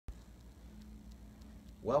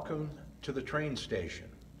Welcome to the train station.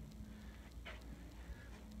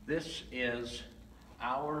 This is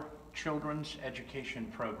our children's education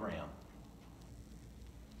program.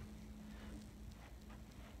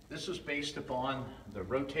 This is based upon the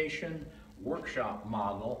rotation workshop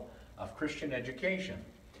model of Christian education.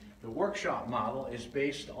 The workshop model is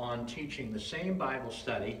based on teaching the same Bible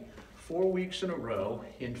study 4 weeks in a row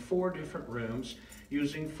in 4 different rooms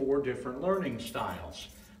using 4 different learning styles.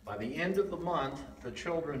 By the end of the month, the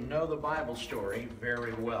children know the Bible story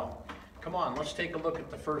very well. Come on, let's take a look at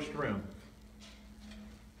the first room.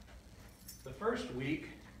 The first week,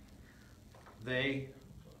 they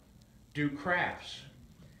do crafts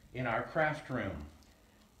in our craft room.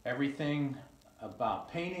 Everything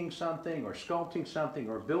about painting something or sculpting something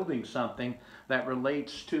or building something that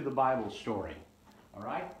relates to the Bible story. All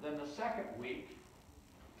right, then the second week,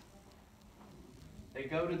 they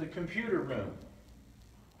go to the computer room,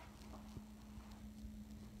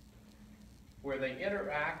 where they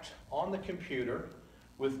interact on the computer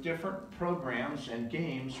with different programs and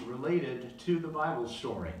games related to the Bible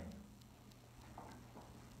story.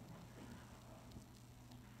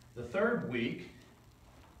 The third week,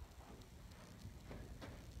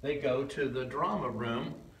 they go to the drama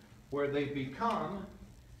room where they become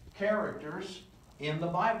characters in the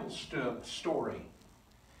Bible story,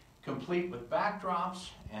 complete with backdrops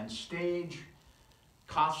and stage,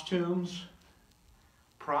 costumes,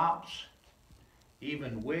 props,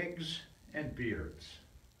 even wigs and beards.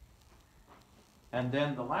 And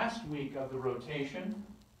then the last week of the rotation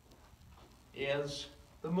is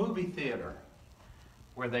the movie theater,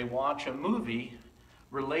 where they watch a movie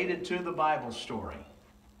related to the Bible story.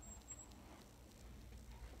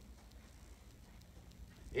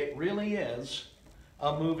 It really is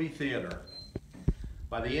a movie theater.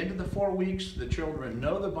 By the end of the 4 weeks, the children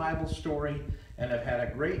know the Bible story and have had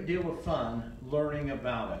a great deal of fun learning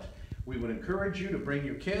about it. We would encourage you to bring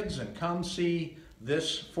your kids and come see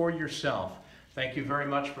this for yourself. Thank you very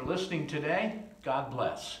much for listening today. God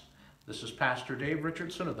bless. This is Pastor Dave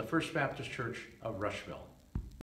Richardson of the First Baptist Church of Rushville.